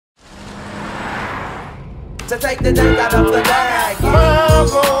to take the dirt out of the bag.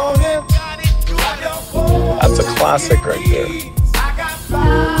 That's a classic right there.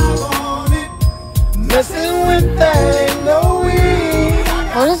 Messing with that ain't no weed.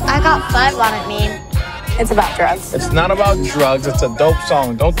 What does I got 5 on it mean? It's about drugs. It's not about drugs. It's a dope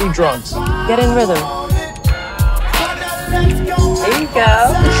song. Don't do drugs. Get in rhythm. There you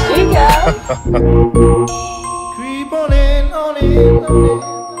go. There you go. Creep on in, on in, on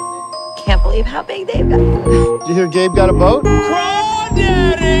in. Can't believe how big they've got. Did you hear Gabe got a boat?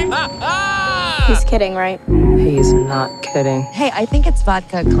 Crawdaddy! He's kidding, right? He's not kidding. Hey, I think it's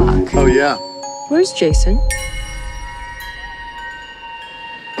vodka o'clock. Oh, yeah. Where's Jason?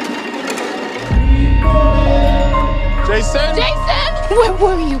 Jason? Jason! Where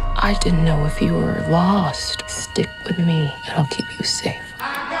were you? I didn't know if you were lost. Stick with me, and I'll keep you safe.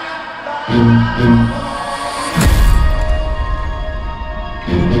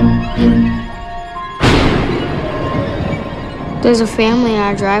 There's a family in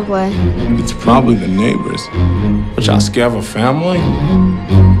our driveway. It's probably the neighbors. But y'all scared of a family?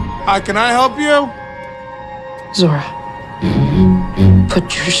 Hi, can I help you? Zora,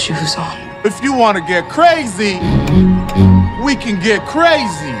 put your shoes on. If you want to get crazy, we can get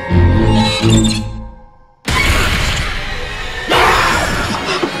crazy.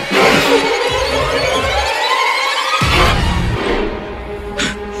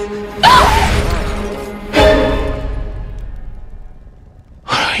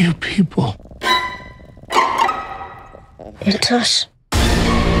 What are you people? It's us.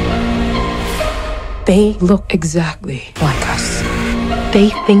 They look exactly like us. They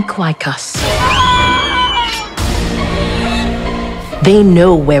think like us. They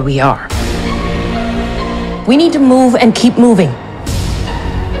know where we are. We need to move and keep moving.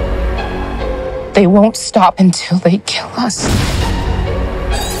 They won't stop until they kill us.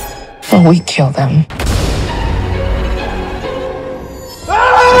 Or we kill them.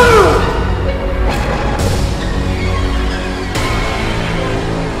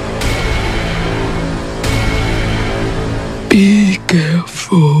 Be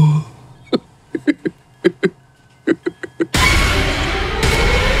careful.